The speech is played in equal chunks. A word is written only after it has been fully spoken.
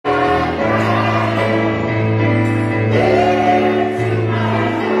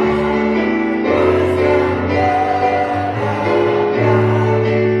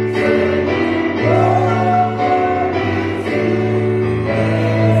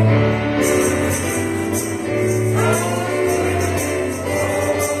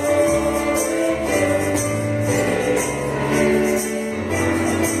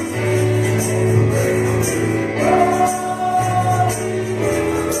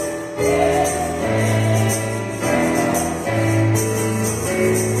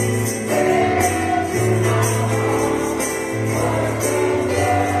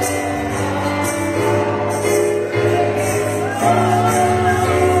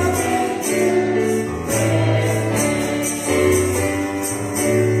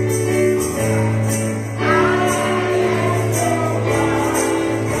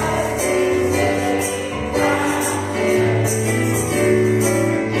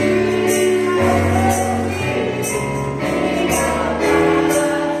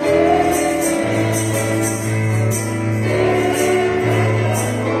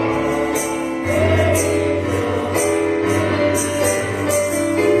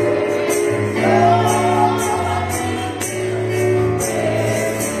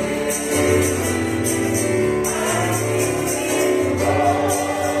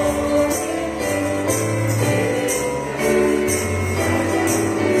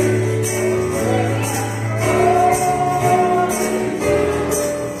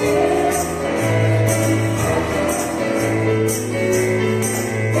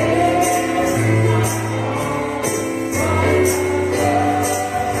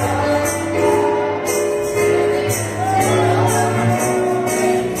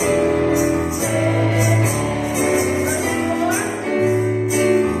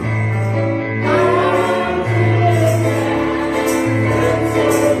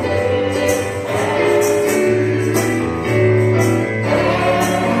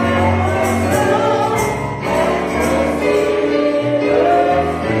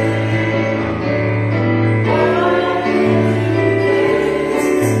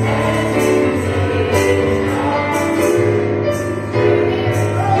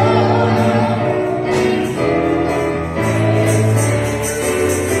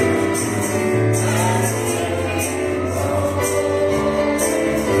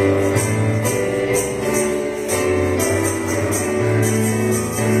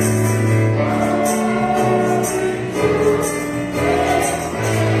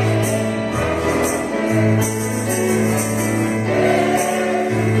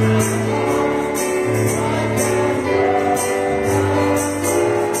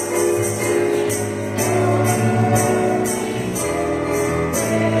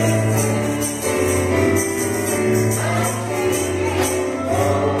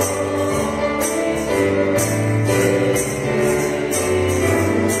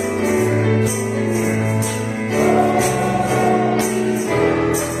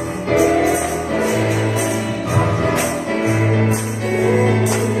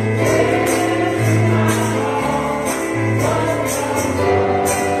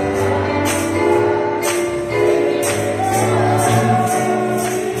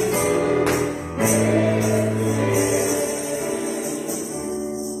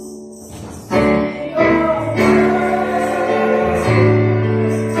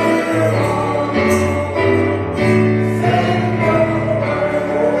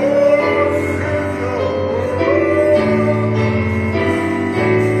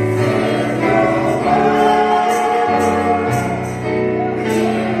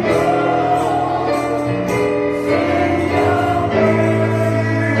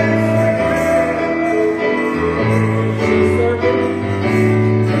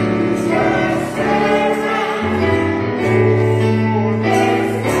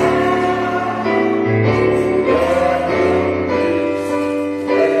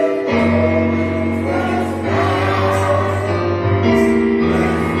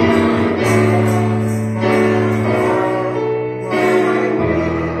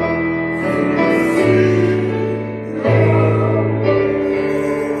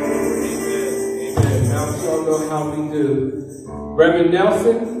Reverend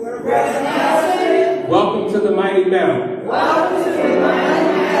Nelson. Welcome to the mighty mount.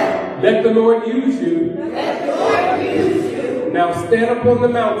 Let the Lord use you. Now stand up on the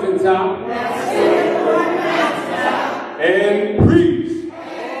mountaintop. And preach.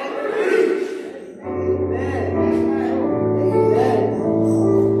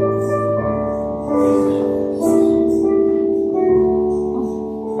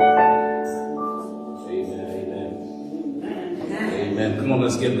 Come on,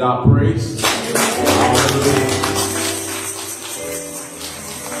 let's give God praise. Hallelujah.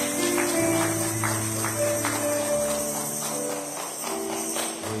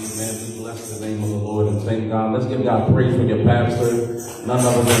 Amen. We bless the name of the Lord and thank God. Let's give God praise for your pastor. None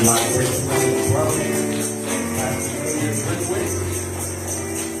other than my great friend and brother, Pastor Julius Renwick.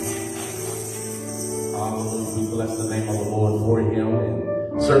 Hallelujah. We bless the name of the Lord for him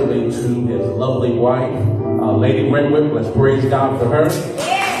and certainly to his lovely wife, Lady Renwick. Let's praise God for her.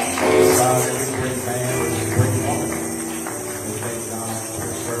 Praise God, every great man, every great woman. We thank God for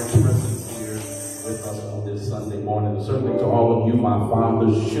her presence here with us on this Sunday morning. And certainly to all of you, my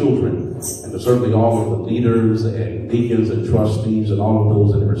father's children, and to certainly all of the leaders and deacons and trustees and all of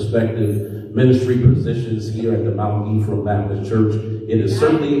those in their respective ministry positions here at the Mount Ephraim Baptist Church. It is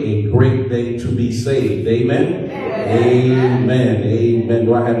certainly a great day to be saved. Amen? Amen. Amen.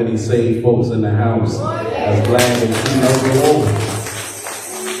 Do I have any saved folks in the house? That's glad that you know the Lord.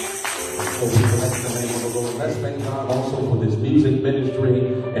 So we bless the name of the Lord. Let's thank God also for this music ministry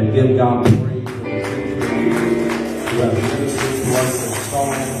and give God praise for the ministry who have ministered to us in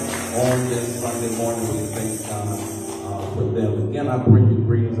song on this Sunday morning. We thank God for them. Again, I bring you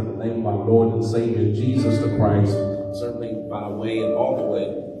greetings in the name of our Lord and Savior Jesus the Christ, certainly by way and all the way.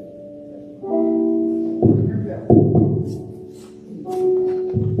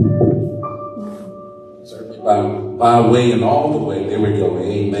 Certainly by way and all the way. There we go.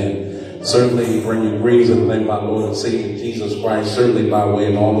 Amen. Certainly bring you greetings in the name of our Lord and Savior Jesus Christ. Certainly by way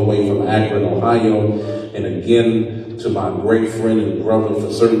and all the way from Akron, Ohio. And again, to my great friend and brother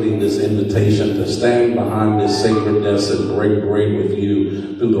for certainly this invitation to stand behind this sacred desk and break bread with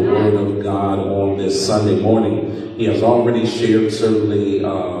you through the Word of God on this Sunday morning. He has already shared certainly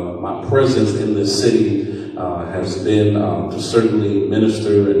my presence in this city has been to certainly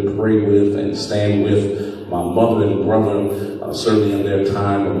minister and pray with and stand with my mother and brother certainly in their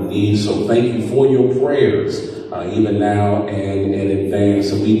time of need. So thank you for your prayers even now and in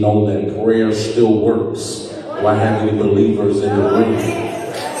advance. And we know that prayer still works. Do I have any believers in the room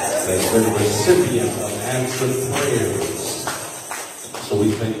that's been recipients of answered prayers? So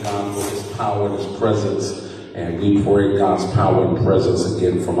we thank God for his power and his presence. And we pray God's power and presence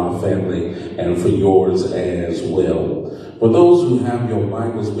again for my family and for yours as well. For those who have your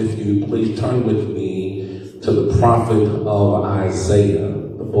Bibles with you, please turn with me to the prophet of Isaiah,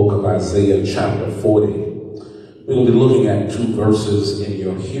 the book of Isaiah chapter 40. We're going to be looking at two verses in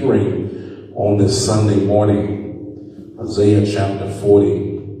your hearing on this Sunday morning. Isaiah chapter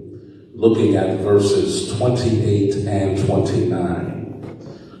 40, looking at verses 28 and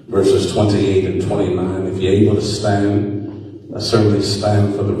 29. Verses 28 and 29. If you're able to stand, certainly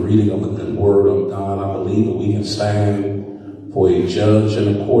stand for the reading of the good word of God. I believe that we can stand for a judge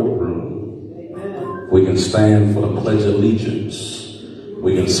in a courtroom. Amen. We can stand for the Pledge of Allegiance.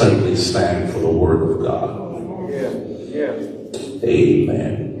 We can certainly stand for the word of God. Yeah.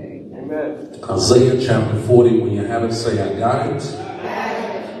 Amen. Amen. Isaiah chapter 40, when you have it, say, I got it.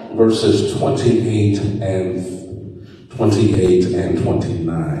 Verses 28 and 29.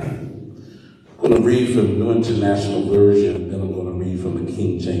 I'm going to read from the New International Version, then I'm going to read from the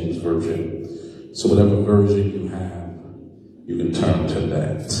King James Version. So whatever version you have, you can turn to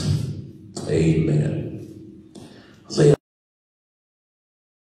that. Amen. Isaiah.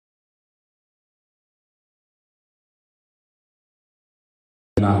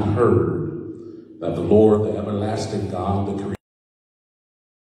 Not heard that the Lord, the everlasting God, the Creator,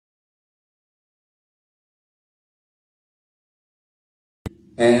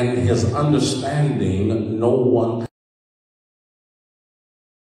 and his understanding no one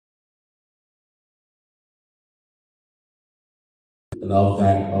and of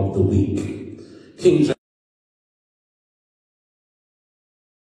that of the weak. King James.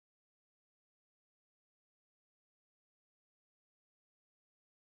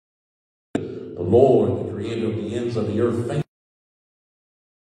 The Lord, the creator of the ends of the earth,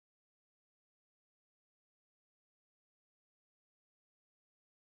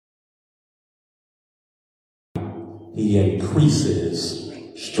 he increases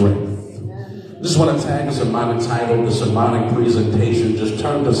strength. Just want to tag a sermonic title, the sermonic presentation. Just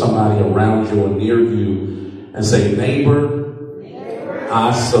turn to somebody around you or near you and say, neighbor,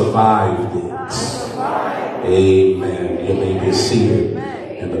 I survived it. Amen. You may be seated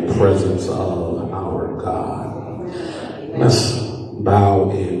in the presence of our God. Let's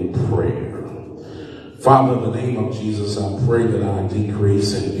bow in prayer. Father, in the name of Jesus, I pray that I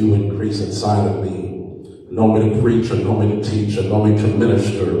decrease and you increase inside of me. Know me to preach, or know me to teach, or know me to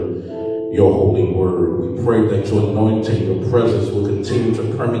minister your holy word. We pray that your anointing, your presence will continue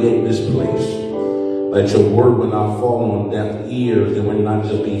to permeate this place. That your word will not fall on deaf ears, and will not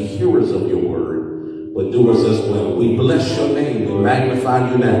just be hearers of your word, but doers as well. We bless your name, we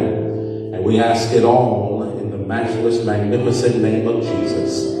magnify you now, and we ask it all in the matchless, magnificent name of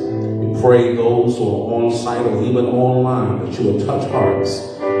Jesus. We pray those who are on site or even online that you will touch hearts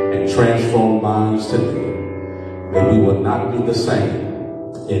and transform minds today. That we will not be the same.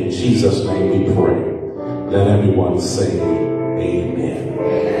 In Jesus' name we pray. Let everyone say amen.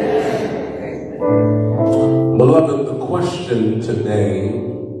 Beloved, the question today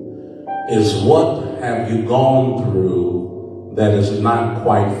is, what have you gone through that is not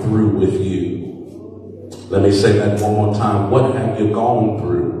quite through with you? Let me say that one more time. What have you gone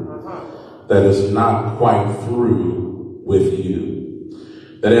through that is not quite through with you?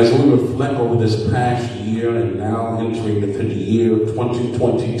 That as we reflect over this past year and now entering into the year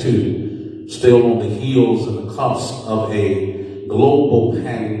 2022, still on the heels and the cusp of a global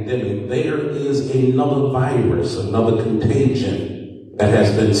pandemic, there is another virus, another contagion that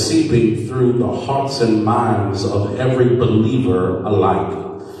has been seeping through the hearts and minds of every believer alike.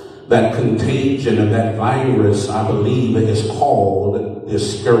 That contagion and that virus, I believe, is called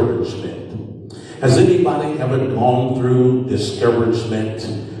discouragement. Has anybody ever gone through discouragement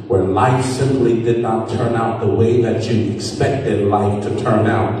where life simply did not turn out the way that you expected life to turn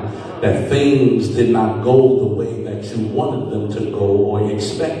out? That things did not go the way that you wanted them to go or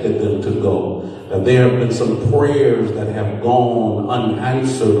expected them to go? That there have been some prayers that have gone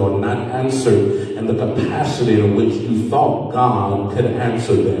unanswered or not answered in the capacity in which you thought God could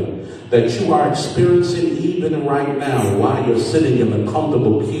answer them? That you are experiencing even right now while you're sitting in the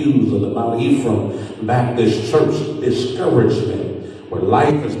comfortable pews of the Mount Ephraim Baptist Church, discouragement, where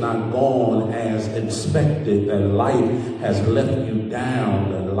life has not gone as expected, that life has left you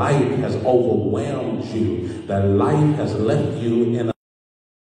down, that life has overwhelmed you, that life has left you in a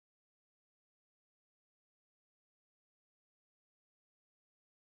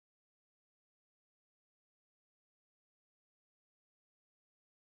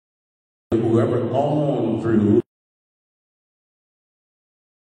whoever gone through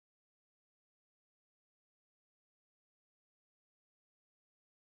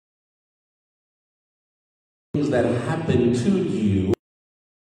things that happen to you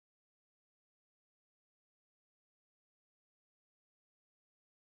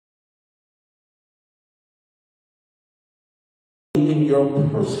in your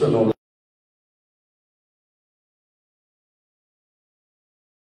personal life.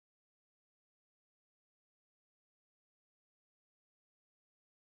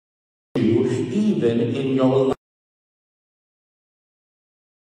 Even in your life.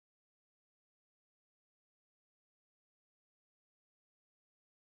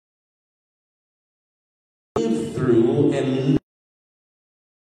 Live through and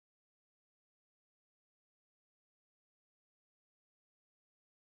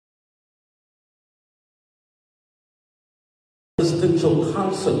existential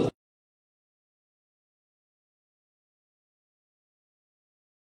consequences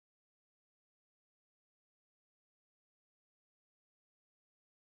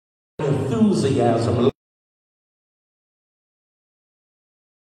enthusiasm.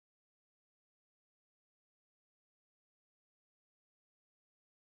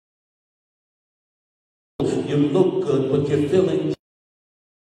 You look good, but you're feeling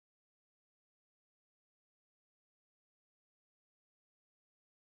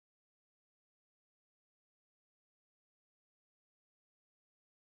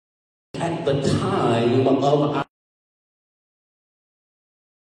at the time of our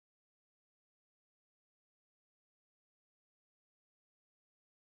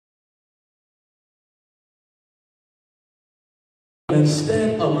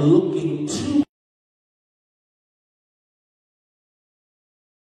instead of looking to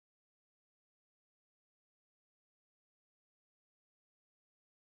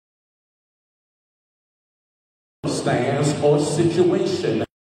stance or situation.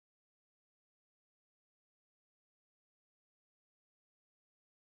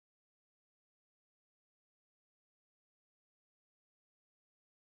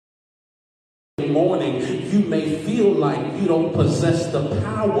 morning, you may feel like you don't possess the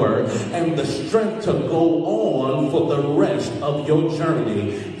power and the strength to go on for the rest of your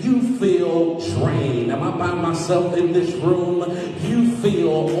journey. You feel drained. Am I by myself in this room? You feel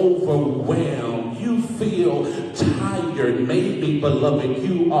overwhelmed. You feel tired. Maybe, beloved,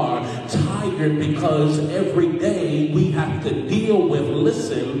 you are tired because every day we have to deal with,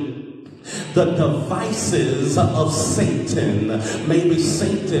 listen, the devices of Satan. Maybe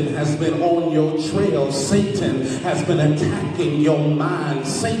Satan has been on your trail. Satan has been attacking your mind.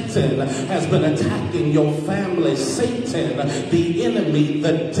 Satan has been attacking your family. Satan, the enemy,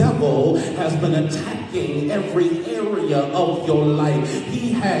 the devil, has been attacking every area of your life.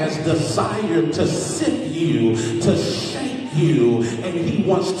 He has desired to sift you, to shake you, and he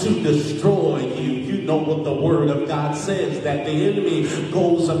wants to destroy you. You know what the word of God says, that the enemy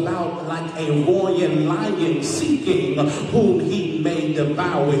goes about like a roaring lion, seeking whom he may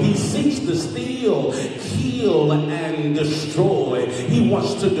devour. He seeks to steal, kill, and destroy. He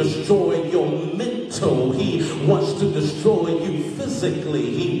wants to destroy your mental. He wants to destroy you physically.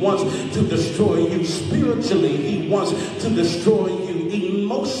 He wants to destroy you spiritually. He wants to destroy you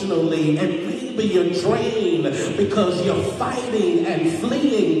emotionally. And maybe you're drained because you're fighting and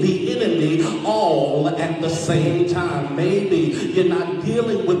fleeing the enemy all at the same time. Maybe you're not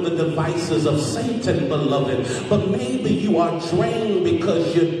dealing with the devices of Satan, beloved, but maybe you are drained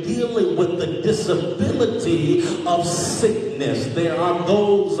because you're dealing with the disability of sickness. There are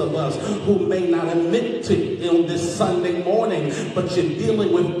those of us who may not admit to on this Sunday morning, but you're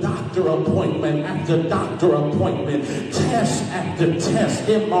dealing with doctor appointment after doctor appointment, test after test,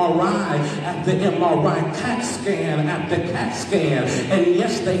 MRI after MRI, CAT scan after CAT scan, and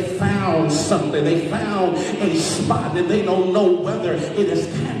yes, they found something. They found a spot and they don't know whether it is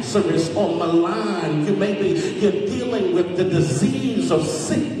cancerous or malign. You're dealing with the disease of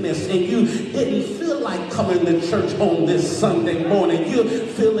sickness and you didn't feel like coming to church on this Sunday morning. You're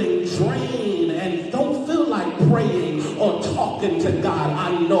feeling drained and don't feel like praying or talking to God.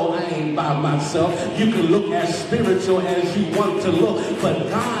 I know I ain't by myself. You can look as spiritual as you want to look, but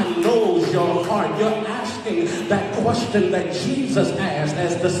God knows your heart. You're asking that question that Jesus asked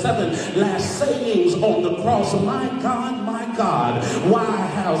as the 7 last sayings on the cross. My God, why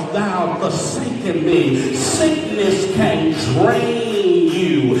hast thou forsaken me? Sickness can drain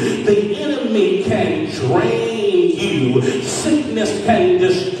you. The enemy can drain you. Sickness can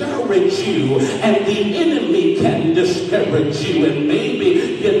discourage you, and the enemy can discourage you. And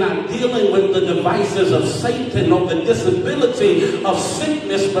maybe you're not dealing with the devices of Satan or the disability of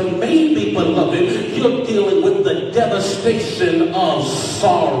sickness, but maybe, beloved, you're dealing with the devastation of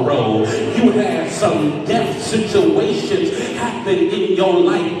sorrow. You had some death situations happen in your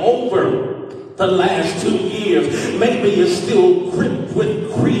life over the last 2 years. Maybe you're still gripped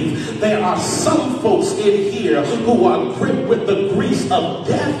with grief. There are some folks in here who are gripped with the grief of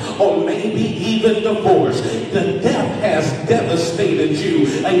death or maybe even divorce. The death has devastated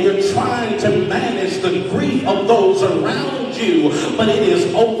you and you're trying to manage the grief of those around you, but it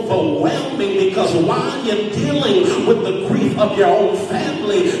is overwhelming because while you're dealing with the grief of your own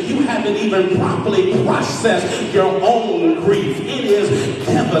family, you haven't even properly processed your own grief. It is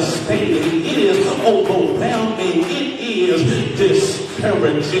devastating. It is overwhelming. It is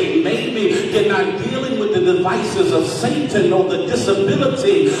discouraging. Maybe you're not dealing with the devices of Satan or the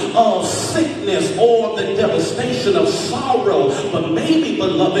disability of sickness or the devastation of sorrow, but maybe,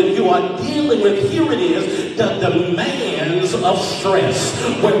 beloved, you are dealing with, here it is, the demands of stress,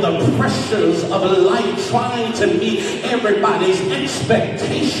 where the pressures of life trying to meet everybody's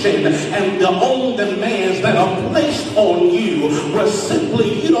expectation and the own demands that are placed on you, where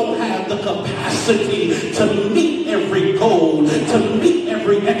simply you don't have the capacity to meet every goal, to meet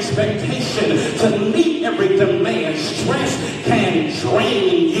every expectation, to meet every demand. Stress can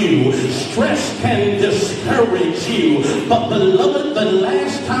drain you. Stress can discourage you. But beloved, the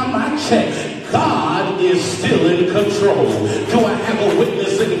last time I checked, God is still in control. Do I have a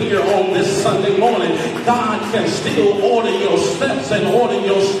witness in here on this Sunday morning? God can still order your steps and order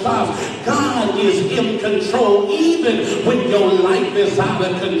your stops. God is in control even when your life is out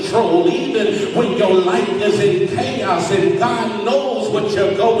of control, even when your life is in chaos, and God knows what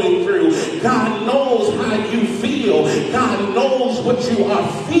you're going through. God knows how you feel. God knows what you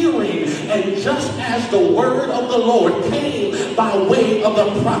are fearing. And just as the word of the Lord came by way of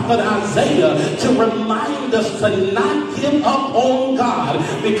the prophet Isaiah to remind us to not give up on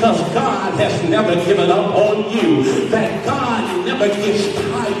God, because God has never given up on you, that God never gets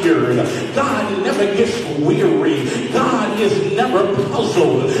tired, God never gets weary, God is never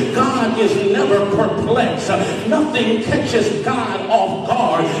puzzled, God is never perplexed. Nothing catches God off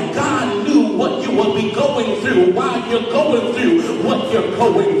guard. God knew what you will be going through while you're going through what you're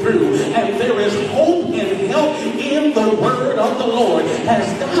going through. And there is hope and help in the word of the Lord.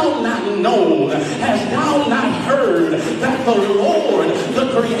 Hast thou not known, hast thou not heard that the Lord,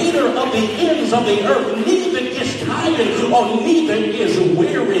 the creator of the ends of the earth, neither is tired or neither is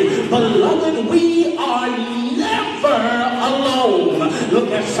weary? Beloved, we are never alone.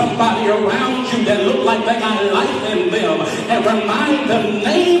 Look at somebody around you that look like they got life in them and remind them,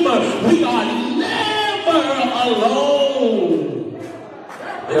 neighbor, we are never alone.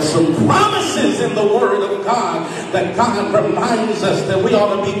 There's some promises in the word of God that God reminds us that we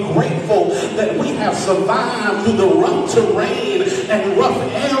ought to be grateful that we have survived through the rough terrain and rough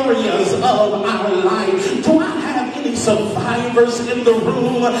areas of our life. Do I have any survivors in the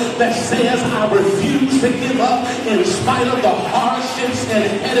room that says I refuse to give up in spite of the hardships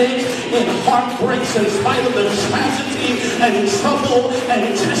and headaches and heartbreaks, in spite of the tragedy and trouble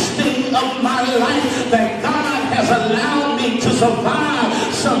and testing of my life, that God has allowed me to survive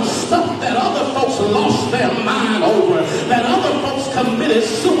some stuff that other folks lost their mind over, that other folks committed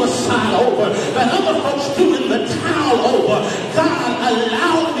suicide over, that other folks threw in the towel over. God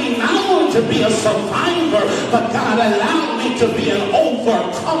allowed me not only to be a survivor, but God allowed me to be an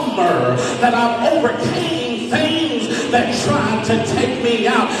overcomer, that I overcame things that tried to take me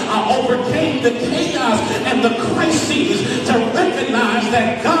out. I overcame the chaos and the crises to recognize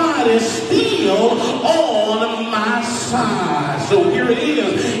that God is still on my side. So here it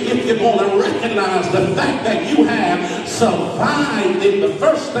is. If you're going to recognize the fact that you have survived, then the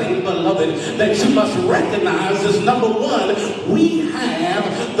first thing, beloved, that you must recognize is, number one, we have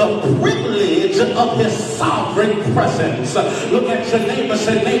the privilege of his sovereign presence. Look at your neighbor,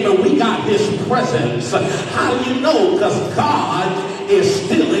 say, neighbor, we got his presence. How do you know? Because God is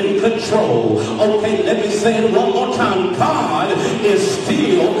still in control. Okay, let me say it one more time. God is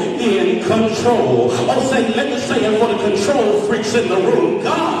still in control. Oh, say, let me say it for the control freaks in the room.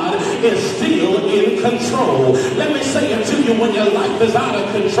 God is still in control. Let me say it to you when your life is out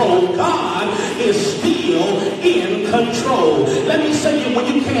of control. God is still in control. Let me say it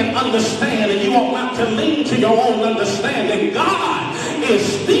when you can't understand and you ought not to lean to your own understanding. God is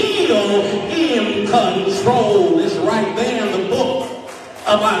still in control. It's right there in the book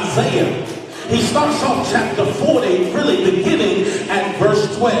of Isaiah. He starts off chapter 40, really beginning at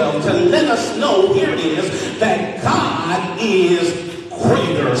verse 12, to let us know, here it is, that God is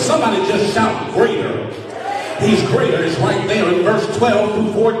greater. Somebody just shout greater. He's greater. It's right there in verse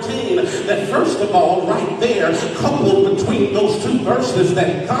 12 through 14. That first of all, right there, coupled between those two verses,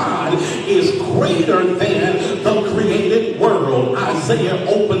 that God is greater than the created world. Isaiah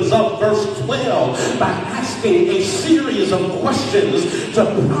opens up verse 12 by asking a series of questions to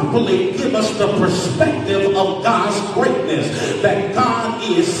properly give us the perspective of God's greatness. That God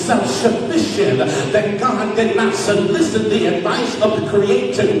is self-sufficient. That God did not solicit the advice of the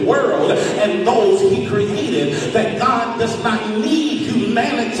created world and those he created. That God does not need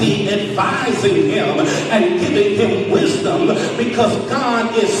humanity advising him and giving him wisdom, because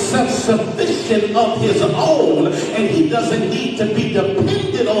God is self-sufficient of his own, and he doesn't need to be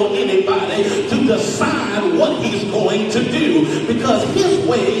dependent on anybody to decide what he's going to do, because his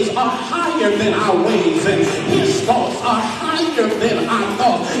ways are higher than our ways and his thoughts are higher than our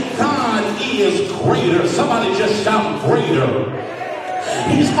thoughts. God is greater. Somebody just shout greater.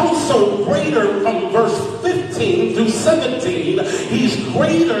 He's also greater from verse 15 through 17. He's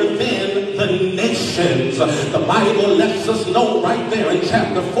greater than the nations. The Bible lets us know right there in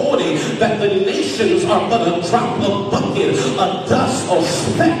chapter 40 that the nations are but a drop of bucket, a dust or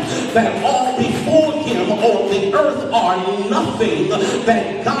speck, that all before him on the earth are nothing,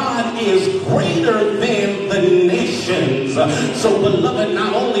 that God is greater than the nations. So beloved,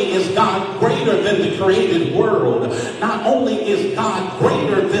 not only is God greater than the created world, not only is God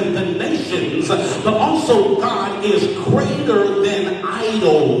greater than the nations, but also God is greater than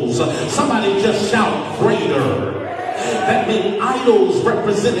idols. Somebody just shout greater. That meant idols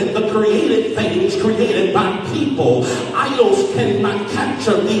represented the created things created by people. Idols cannot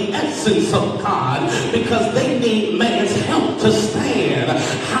capture the essence of God because they need man's help to stand.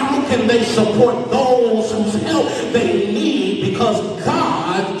 How can they support those whose help they need? Because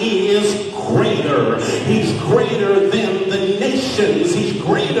God is greater. He's greater than the nations. He's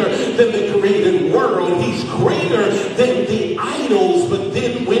greater than the created world. He's greater than the idols. But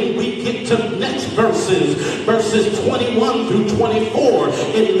then when we get to next verses 21 through 24,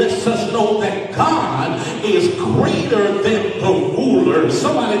 it lets us know that God is greater than the rulers.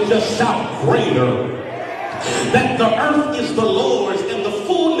 Somebody just shout greater. That the earth is the Lord's and the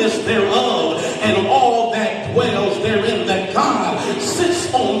fullness thereof, and all that dwells therein. That God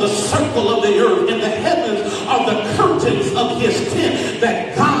sits on the circle of the earth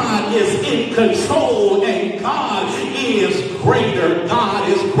in control, and God is greater. God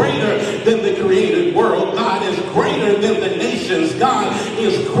is greater than the created world. God is greater than the nations. God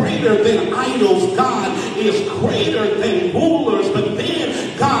is greater than idols. God is greater than rulers. But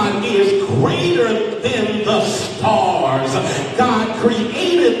then God is greater than the stars. God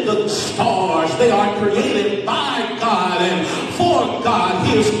created the stars. They are created by God and for God.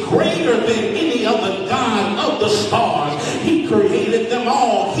 He is greater than any other god of the stars. He created them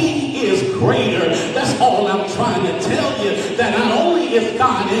all. He is greater. That's all I'm trying to tell you, that not only is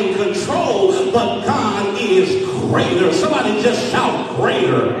God in control, but God is greater. Somebody just shout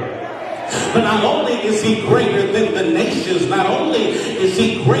greater. But not only is he greater than the nations, not only is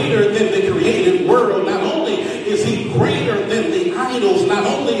he greater than the created world, not only is he greater than the idols, not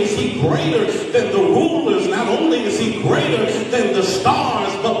only is he greater than the rulers, not only is he greater than the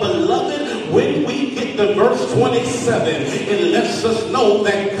stars, but beloved, when we get to verse 27, it lets us know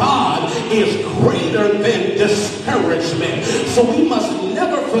that God is greater than discouragement. So we must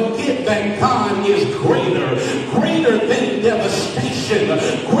never forget that God is greater than devastation,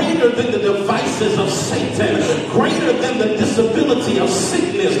 greater than the devices of Satan, greater than the disability of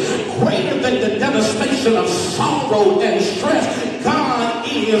sickness, greater than the devastation of sorrow and stress. God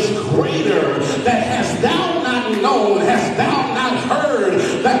is greater. That hast thou not known, hast thou not heard,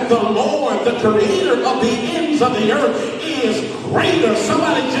 that the Lord, the creator of the ends of the earth, is greater.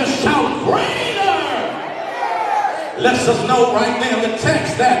 Somebody just shout greater. Lets us know right there in the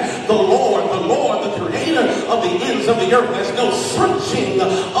text that the Lord, the creator of the ends of the earth, there's no searching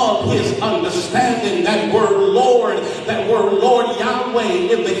of his understanding. That word Lord Yahweh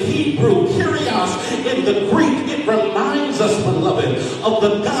in the Hebrew, Kyrios in the Greek, it reminds us, beloved, of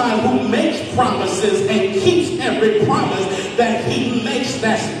the God who makes promises and keeps every promise that he makes,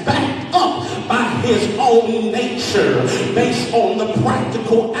 that's backed up by his own nature, based on the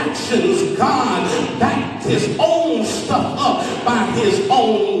practical actions. God backed his own stuff up by his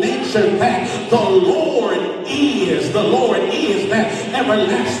own nature, that the Lord is that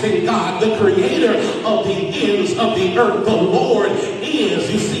everlasting God, the creator of the ends of the earth. The Lord is.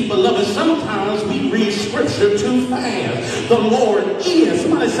 You see, beloved, sometimes we read scripture too fast. The Lord is.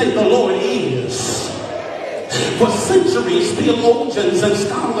 Somebody say the Lord is. For centuries, theologians and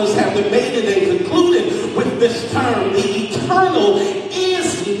scholars have debated and concluded with this term, the eternal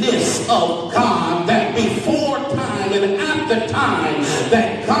isness of God, that before time and after time,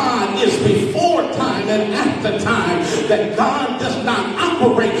 that God is before time and after time, that God does not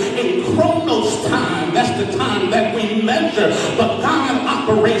operate in chronos time, that's the time that we measure, but God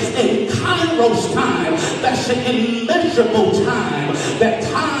operates in kairos time, that's an immeasurable time, that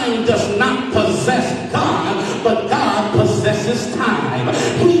time does not possess God, but God possesses time.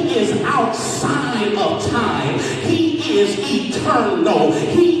 He is outside of time. He is eternal.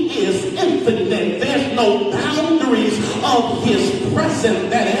 He is infinite. There's no boundaries of his presence,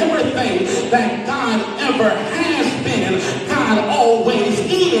 that everything that God ever has been, God always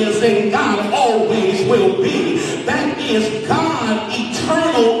is, and God always will be. That is God,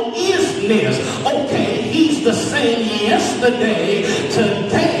 eternal isness. Okay, he's the same yesterday,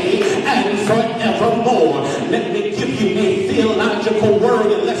 today, and forevermore. Let me give you a theological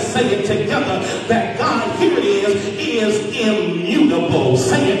word, and let's say it together, that God, here it is immutable.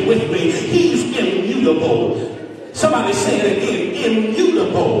 Say it with me. He's immutable. Somebody say it again.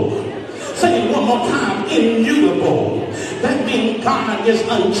 Immutable. Say it one more time. Immutable. That means God is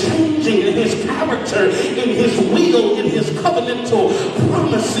unchanging in his character, in his will, in his covenantal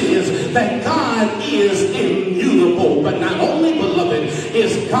promises, that God is immutable. But not only, beloved,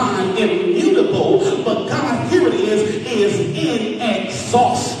 is God immutable, but God, here it is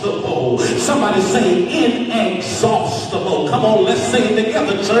inexhaustible. Somebody say inexhaustible. Come on, let's say it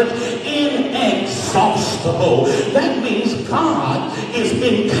together, church. Inexhaustible. That means God is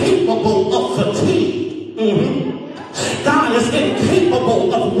incapable of fatigue. God is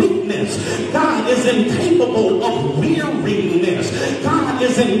incapable of weakness. God is incapable of weariness. God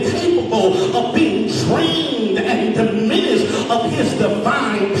is incapable of being drained and diminished of his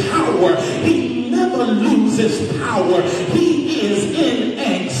divine power. He never loses power. He is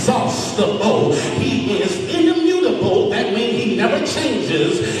inexhaustible. He is immutable. That means he never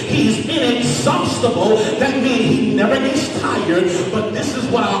changes. He's inexhaustible. That means he never gets tired. But this is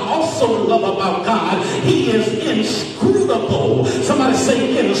what I also love about God. He is inscrutable. Somebody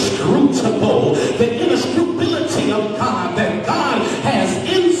say inscrutable. The inscrutability of God, that God has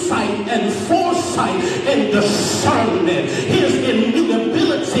insight and foresight and discernment. His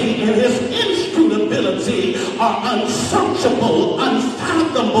immutability and his inscrutability are unsearchable,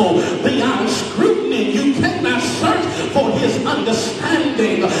 unfathomable, beyond scrutiny. You cannot search for his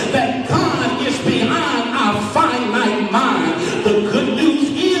understanding. That God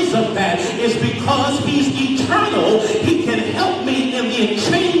is because he's eternal. He can help me in the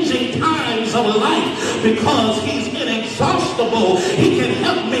changing times of life. Because he's inexhaustible, he can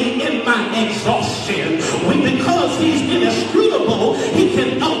help me in my exhaustion. Because he's inescrutable, he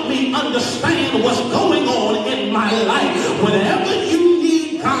can help me understand what's going on in my life. Whatever you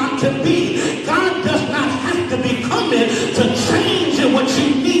need God to be, God does not have to be coming to change what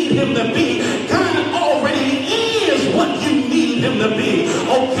you need him to be. God already is what you need him to be.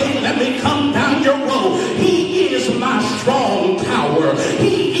 Okay, let me come down your road. He is my strong tower.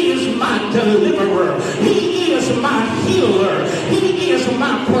 He is my deliverer. He is my healer. He is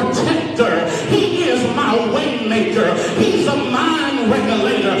my protector. He is my way maker. He's a mind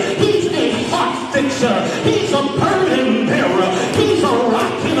regulator. He's a heart fixer. He's a burden bearer. He's a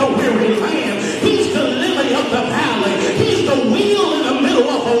rock in a weary land. He's the lily of the valley. He's the wheel in the middle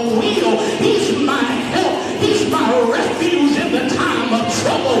of a wheel. He's my help. He's my refuge in the time of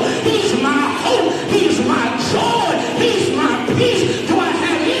trouble. He's my hope. He's my joy. He's my peace. Do I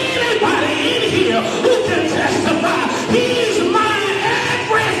have anybody in here who can testify? He's my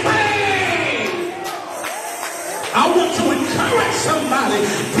everything. I want to encourage somebody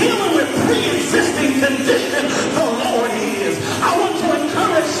dealing with pre-existing condition. The Lord is. I want to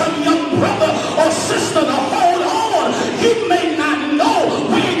encourage some young brother or sister to hold on. You may not know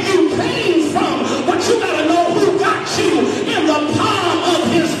where you came from, but you got to know who got you in the palm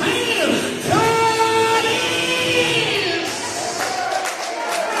of his hand. God is.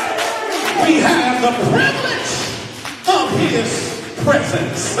 We have the privilege of his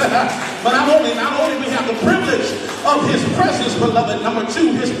presence. But not only we have the privilege of his presence, beloved, number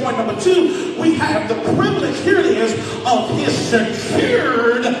two, his point number two, we have the privilege, here it is, of his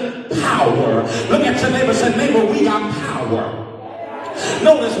secured power. Look at your neighbor and say, neighbor, we got power.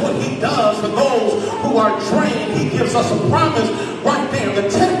 Notice what he does for those who are trained. He gives us a promise right there. The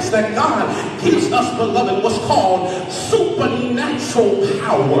text that God gives us, beloved, was called supernatural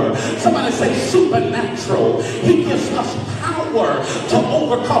power. Somebody say supernatural. He gives us power to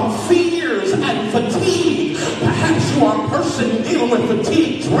overcome fears and fatigue. Perhaps you are a person dealing with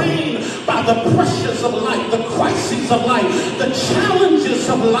fatigue, drained by the pressures of life, the crises of life, the challenges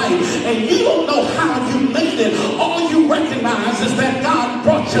of life, and you don't know how you made it. All you recognize is that God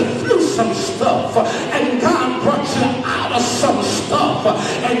brought you through some stuff, and God brought you out of some stuff,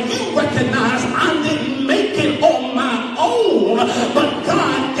 and you recognize I didn't make it on my own, but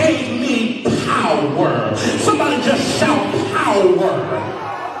God gave me power. Somebody just shout power.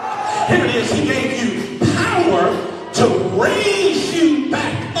 Here it is. He gave you power to raise you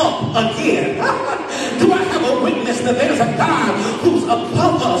back up again. Do I have a witness that there's a God who's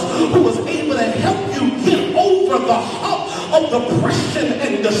above us, who is able to help you get over the hump of depression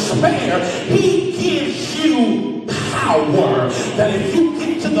and despair? He gives you power that if you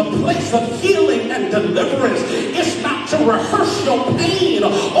get to the place of healing and deliverance, it's not to rehearse your pain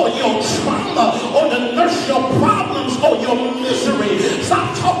or your trauma or to nurse your problems or your misery.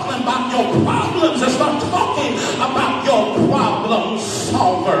 Stop talking about your problems and start talking about your problem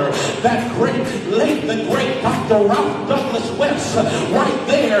solver. That the great Dr. Ralph Douglas West, right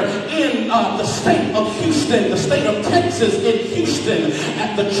there in the state of Houston, the state of Texas in Houston,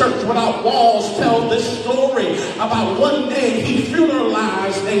 at the Church Without Walls, tell this story about one day he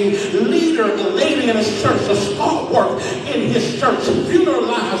funeralized a leader, a lady in his church, a stalwart in his church,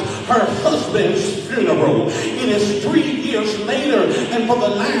 funeralized her husband's funeral. It is 3 years later, and for the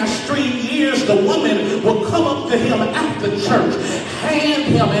last 3 years, the woman will come up to him at the church, hand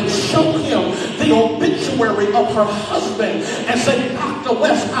him and show him the obituary of her husband and say, Dr.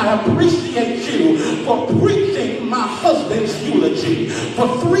 West, I appreciate you for preaching my husband's eulogy. For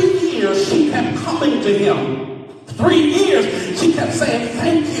 3 years, she kept coming to him. 3 years, she kept saying,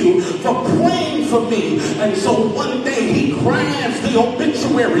 thank you for praying for me. And so one day he grabs the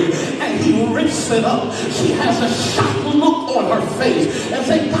obituary and he rips it up. She has a shocked look on her face and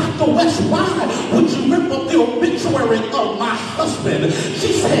say, Dr. West, why would you rip up the obituary of my husband?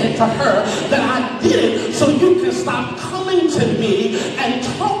 She said to her that I did it so you can stop coming to me and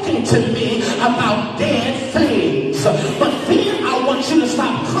talking to me about dead things. But then I want you to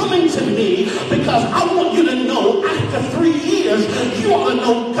stop coming to me because I want you to know after 3 years, you ought to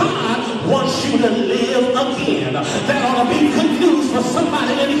know God wants you to live again. That ought to be good news for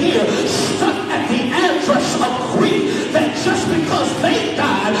somebody in here stuck at the address of grief, that just because they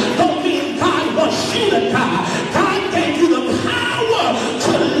died don't mean God wants you to die. God gave you the power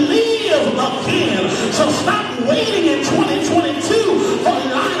to live again. So stop waiting in 2022 for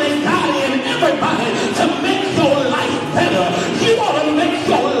Lonnie, Gotti, and everybody to make your life better. You ought to make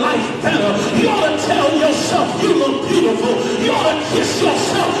your life better. You ought to tell yourself you look beautiful. You ought to kiss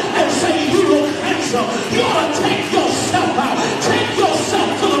yourself and say you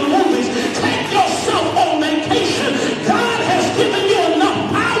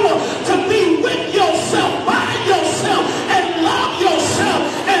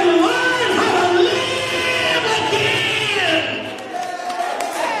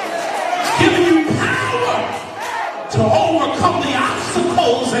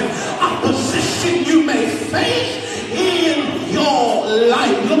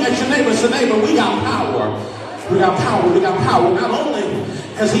Look at your neighbor, say, neighbor, we got power. We got power, we got power. Not only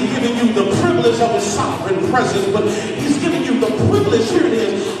has he given you the privilege of his sovereign presence, but he's given you the privilege, here it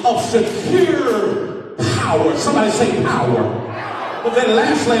is, of secure power. Somebody say power. But then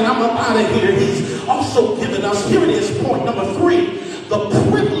lastly, and I'm up out of here, he's also given us, here it is, point number 3, the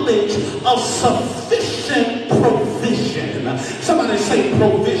privilege of sufficient provision. Somebody say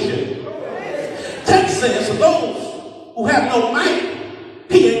provision. Text says, those who have no might,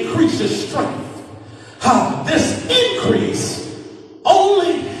 he increases strength. This increase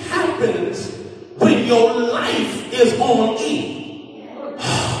only happens when your life is on E.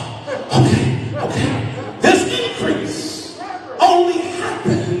 Okay. This increase only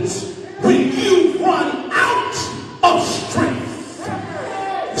happens when you run out of strength.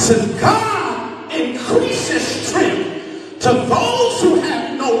 It says God increases strength to those who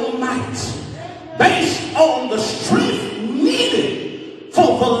have no might based on the strength needed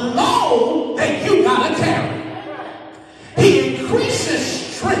for the load that you gotta carry. He increases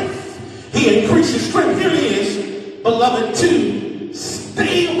strength. He increases strength. Here it is, beloved, to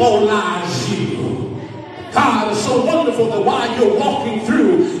stabilize you. God is so wonderful that while you're walking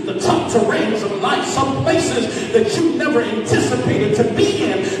through the tough terrains of life, some places that you never anticipated to be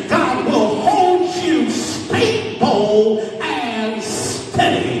in, God will hold you stable and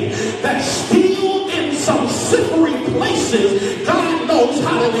steady. That still in some slippery places, God knows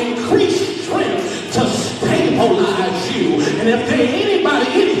how to increase strength to stabilize you. And if there ain't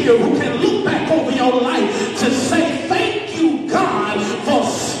anybody in here who can look back over your life to say, thank you, God, for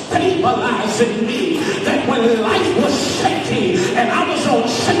stabilizing me, that when life was shaky and I was on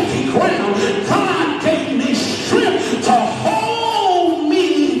shaky ground, God gave me strength to hold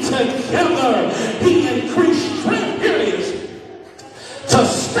me together. He increased strength, here it is, to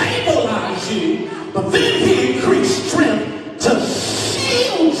stabilize you, but then he increased strength to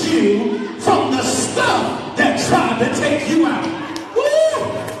shield you from the stuff that tried to take you out.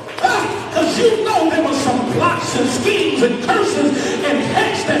 Because you know there were some plots and schemes and curses and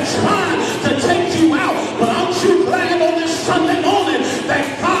hacks that tried to take you out. But aren't you glad on this Sunday morning that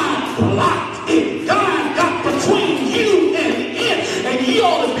God blocked it? God got between you and it. And you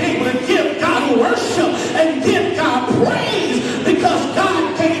ought to be able to give God worship and give God praise, because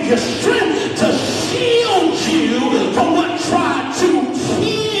God gave you strength to shield you from what tried to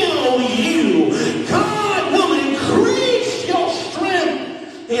kill you. God will increase your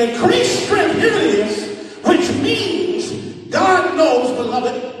strength. Increase strength, here it is, which means God knows,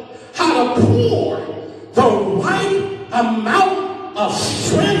 beloved, how to pour the right amount of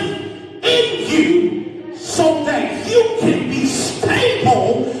strength in you so that you can be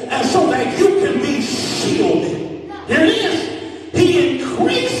stable and so that you can be shielded. Here it is. He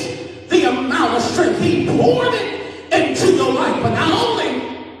increased the amount of strength. He poured it into your life. But not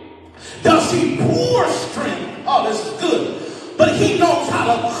only does he pour strength, oh, this is good, but he knows how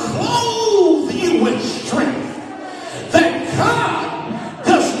to clothe you with strength. That God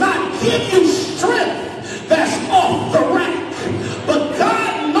does not give you strength that's off the rack, but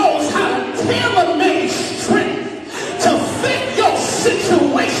God knows how to tailor-make strength to fit your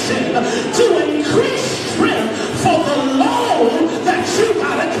situation, to increase strength for the load that you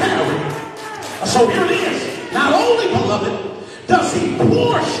gotta carry. So here it is. Not only, beloved, does he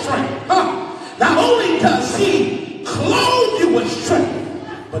pour strength, not only does he clothe you with strength,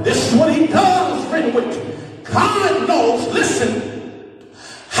 but this is what he does, Renwick. God knows, listen,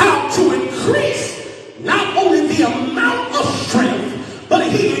 how to increase not only the amount of strength, but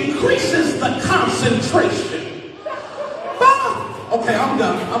he increases the concentration. Okay, I'm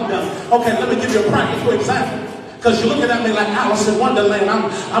done. Okay, let me give you a practical example. Because you're looking at me like Alice in Wonderland.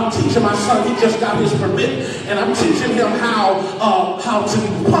 I'm teaching my son, he just got his permit, and I'm teaching him how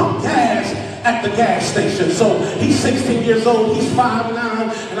to pump gas at the gas station. So he's 16 years old, he's 5'9",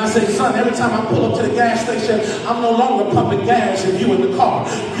 and I say, son, every time I pull up to the gas station, I'm no longer pumping gas if you in the car.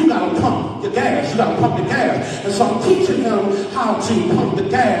 You gotta pump your gas, you gotta pump the gas. And so I'm teaching him how to pump the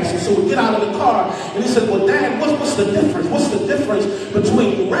gas. And so we get out of the car, and he said, well, Dad, what's the difference? What's the difference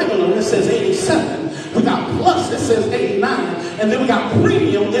between regular, it says 87, we got plus, it says 89, and then we got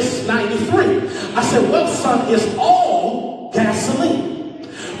premium, it's 93. I said, well, son, it's all gasoline.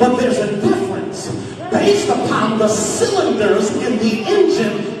 But there's a difference based upon the cylinders in the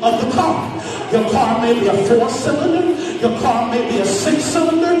engine of the car. Your car may be a 4-cylinder, your car may be a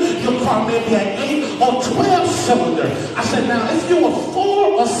 6-cylinder, your car may be an 8 or 12-cylinder. I said, now, if you're a 4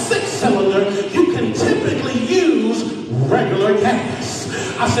 or 6-cylinder, you can typically use regular gas.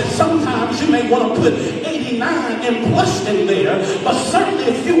 I said, sometimes you may want to put 88 59 and plus in there, but certainly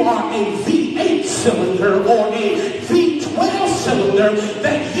if you are a V8 cylinder or a V12 cylinder,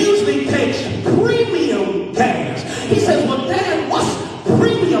 that usually takes premium gas. He says, well, Dad, what's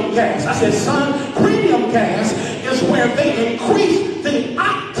premium gas? I said, son, premium gas is where they increase the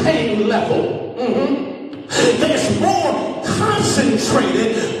octane level. It's more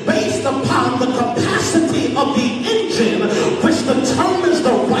concentrated based upon the capacity of the engine, which determines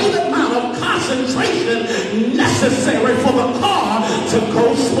the right amount of concentration necessary for the car to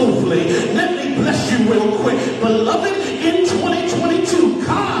go smoothly. Let me bless you real quick. Beloved, in 2022,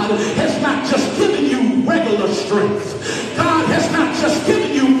 God has not just given you regular strength. God has not just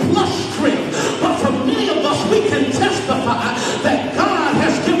given you plus strength, but for many of us, we can testify that God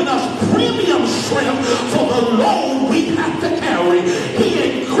has given us premium strength for the load we have to carry.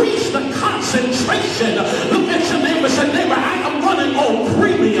 He increased the concentration. Look at your neighbor and say, neighbor, I am running on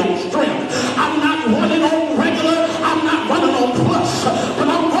premium strength. I'm not running on regular, I'm not running on plus, but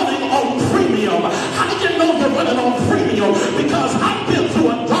I'm running on premium. How do you know you're running on premium? Because I've been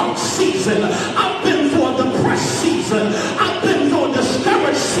through a dark season. I've been through a depressed season. I've been through a discouraged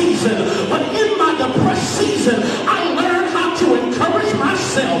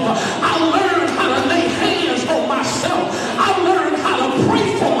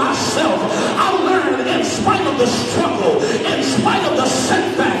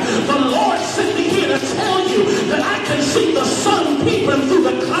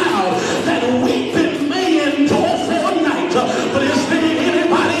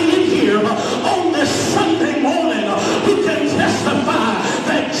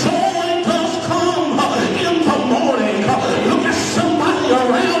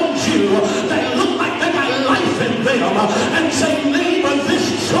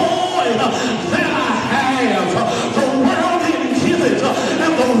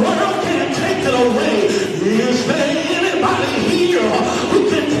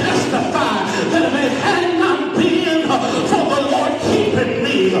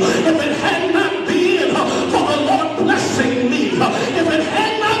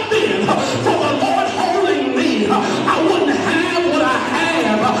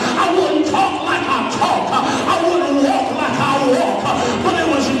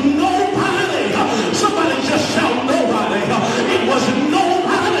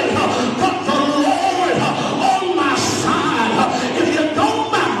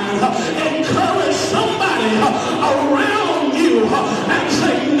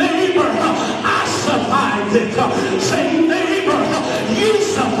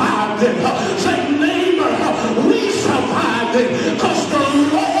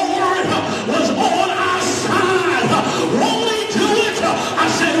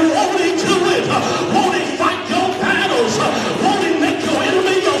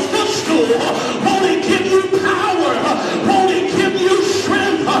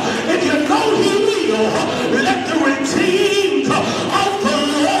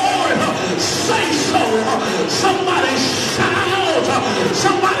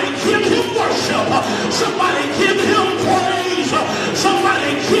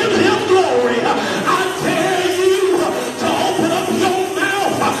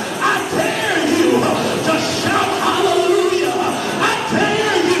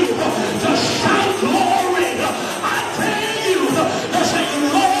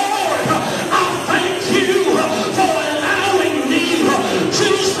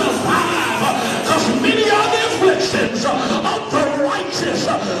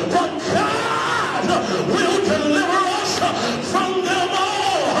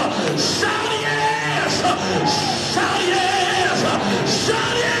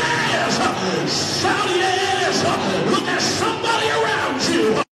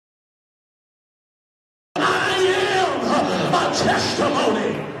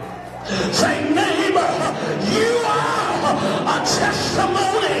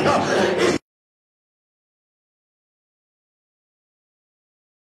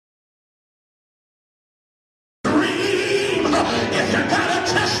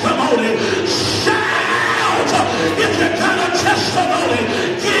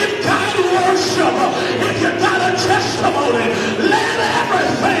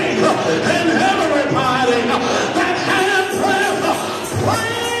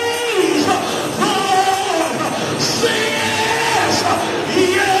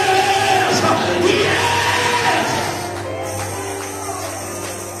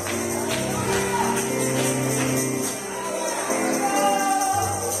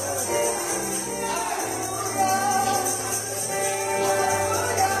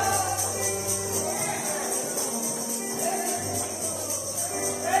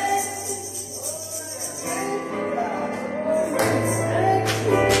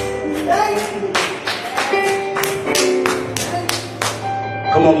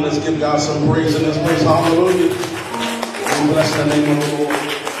on, let's give God some praise in this place. Hallelujah. We bless the name of the Lord.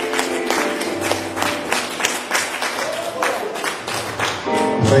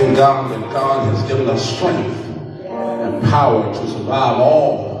 Thank God that God has given us strength and power to survive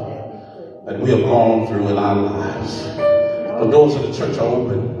all that we have gone through in our lives. The doors of the church are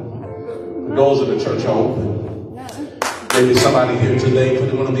open. The doors of the church are open. Maybe somebody here today put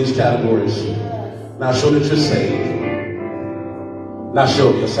in one of these categories. Not sure that you're saved. Not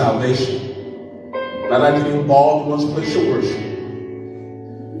sure of your salvation. Not actually involved in one place of worship.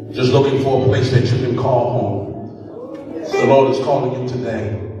 Just looking for a place that you can call home. The Lord is calling you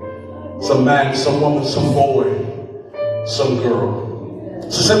today. Some man, some woman, some boy, some girl.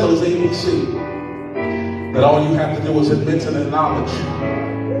 It's as simple as ABC. That all you have to do is admit and acknowledge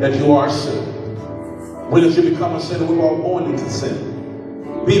that you are a sinner. When did you become a sinner? We were all born into sin.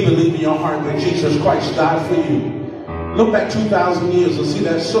 Believe in your heart that Jesus Christ died for you. Look back 2,000 years and see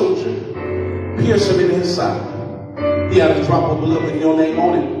that soldier pierce him in his side. He had a drop of blood with your name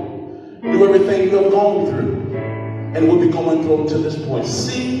on it. Do everything you have gone through and will be going through to this point.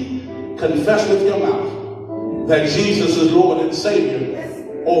 See, confess with your mouth that Jesus is Lord and Savior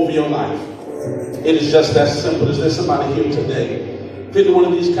over your life. It is just that simple. Is there somebody here today? Fit in one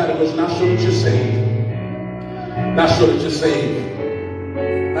of these categories, not sure that you're saved. Not sure that you're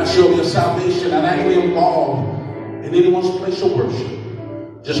saved. Not sure of your salvation, not actually involved in anyone's place of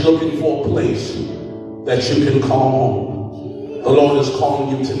worship. Just looking for a place that you can call home. The Lord is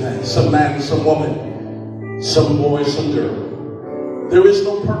calling you today. Some man, some woman, some boy, some girl. There is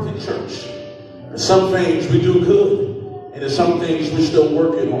no perfect church. Some things we do good, and there's some things we're still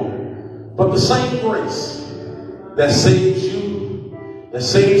working on. But the same grace that saves you, that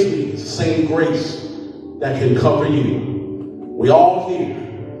saves me, is the same grace that can cover you. We all here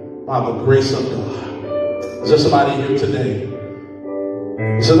by the grace of God. Is there somebody here today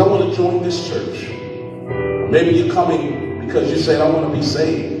who says, I want to join this church? Maybe you're coming because you said, I want to be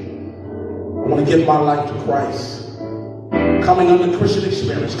saved. I want to give my life to Christ. Coming on the Christian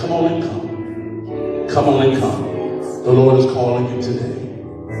experience. Come on and come. Come on and come. The Lord is calling you today.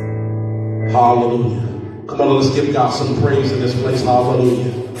 Hallelujah. Come on, let's give God some praise in this place.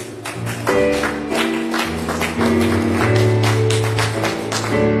 Hallelujah.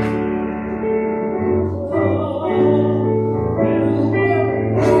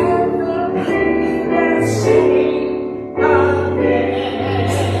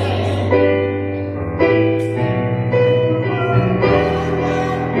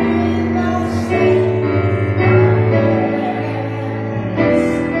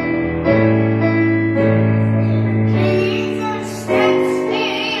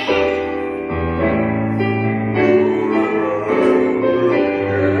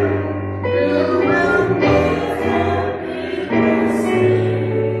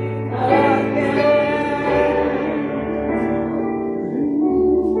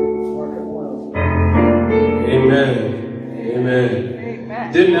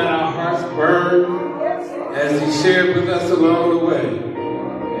 Did not our hearts burn as he shared with us along the way?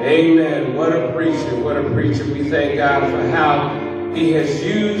 Amen. What a preacher. What a preacher. We thank God for how he has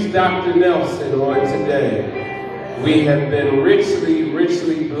used Dr. Nelson on today. We have been richly,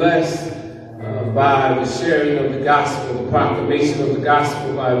 richly blessed by the sharing of the gospel, the proclamation of the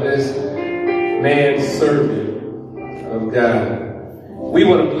gospel by this man servant of God. We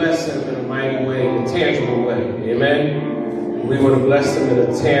want to bless him in a mighty way, in a tangible way. Amen. We want to bless him in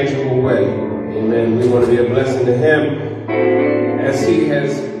a tangible way. Amen. We want to be a blessing to him as he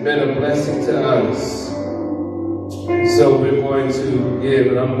has been a blessing to us. So we're going to give,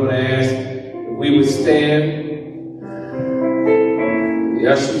 and I'm going to ask if we would stand. The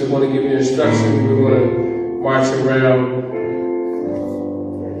ushers are going to give you instructions. We're going to march around.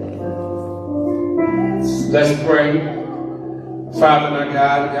 Let's pray. Father, my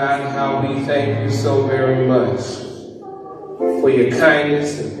God, how we thank you so very much for your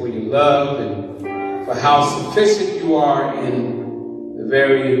kindness and for your love and for how sufficient you are in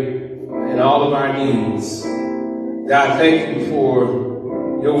all of our needs. God, thank you for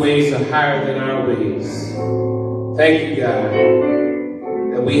your ways are higher than our ways. Thank you, God,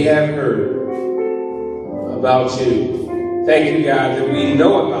 that we have heard about you. Thank you, God, that we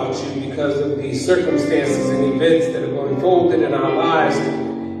know about you because of the circumstances and events that have unfolded in our lives,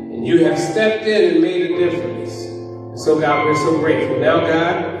 and you have stepped in and made a difference. So, God, we're so grateful. Now,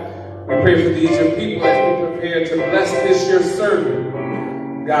 God, we pray for these your people as we prepare to bless this your servant.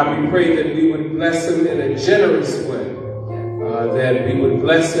 God, we pray that we would bless him in a generous way, that we would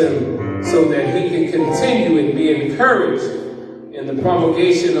bless him so that he can continue and be encouraged in the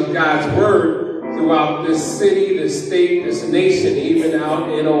promulgation of God's word throughout this city, this state, this nation, even out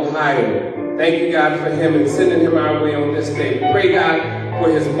in Ohio. Thank you, God, for him and sending him our way on this day. We pray, God,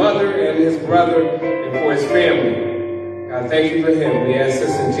 for his mother and his brother and for his family. God, thank you for him. We ask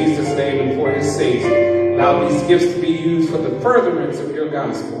this in Jesus' name and for his sake. Allow these gifts to be used for the furtherance of your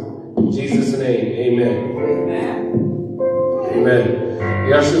gospel. In Jesus' name, amen. Amen.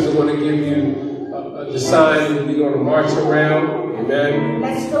 The ushers are going to give you the sign, and we're going to march around. Amen.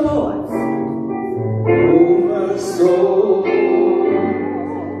 Bless the Lord. Oh, my soul,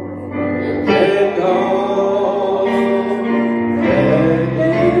 and all that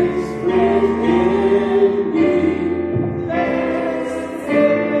is within me.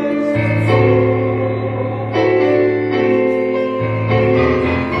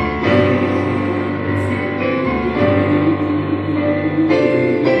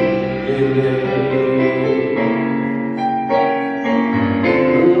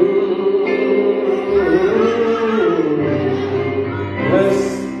 Bless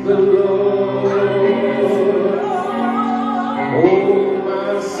the Lord.